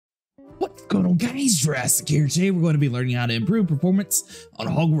What's going on, guys? Jurassic here. Today we're going to be learning how to improve performance on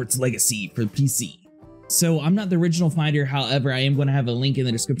Hogwarts Legacy for PC. So I'm not the original finder, however, I am going to have a link in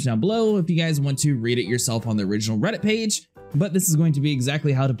the description down below if you guys want to read it yourself on the original Reddit page, but this is going to be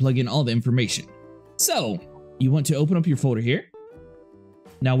exactly how to plug in all the information. So you want to open up your folder here.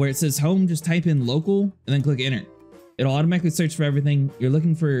 Now where it says home, just type in local and then click enter. It'll automatically search for everything. You're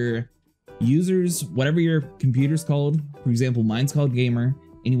looking for users, whatever your computer's called. For example, mine's called gamer.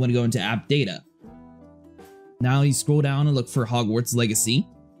 And you want to go into app data. Now you scroll down and look for Hogwarts Legacy.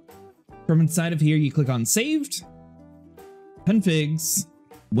 From inside of here, you click on saved, configs,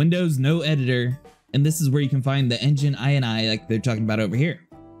 Windows no editor, and this is where you can find the engine INI like they're talking about over here.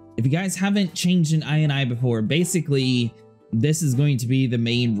 If you guys haven't changed an INI before, basically this is going to be the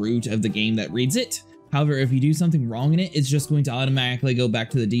main root of the game that reads it. However, if you do something wrong in it, it's just going to automatically go back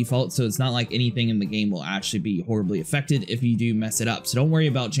to the default, so it's not like anything in the game will actually be horribly affected if you do mess it up, so don't worry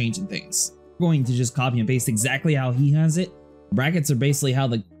about changing things. We're going to just copy and paste exactly how he has it. Brackets are basically how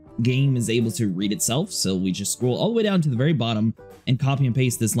the game is able to read itself, so we just scroll all the way down to the very bottom and copy and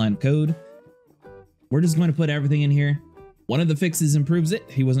paste this line of code. We're just going to put everything in here. One of the fixes improves it.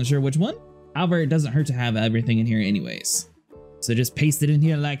 He wasn't sure which one. However, it doesn't hurt to have everything in here anyways. So just paste it in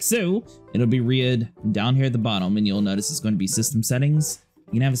here like so. It'll be read down here at the bottom, and you'll notice it's going to be system settings.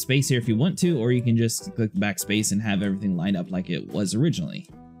 You can have a space here if you want to, or you can just click backspace and have everything lined up like it was originally.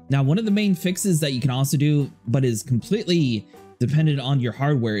 Now, one of the main fixes that you can also do, but is completely dependent on your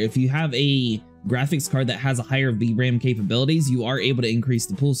hardware, if you have a graphics card that has a higher VRam capabilities, you are able to increase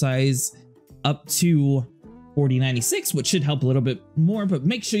the pool size up to 4096, which should help a little bit more, but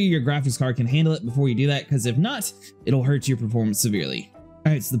make sure your graphics card can handle it before you do that, because if not, it'll hurt your performance severely. All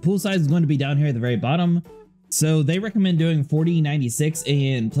right, so the pool size is going to be down here at the very bottom. So they recommend doing 4096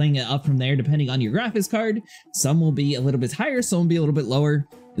 and playing it up from there depending on your graphics card. Some will be a little bit higher, some will be a little bit lower.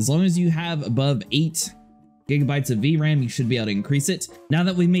 As long as you have above 8 gigabytes of VRAM, you should be able to increase it. Now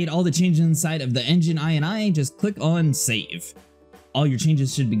that we've made all the changes inside of the engine INI, just click on save. All your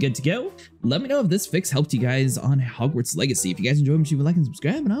changes should be good to go. Let me know if this fix helped you guys on Hogwarts Legacy. If you guys enjoyed, make sure you like and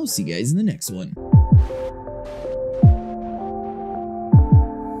subscribe, and I'll see you guys in the next one.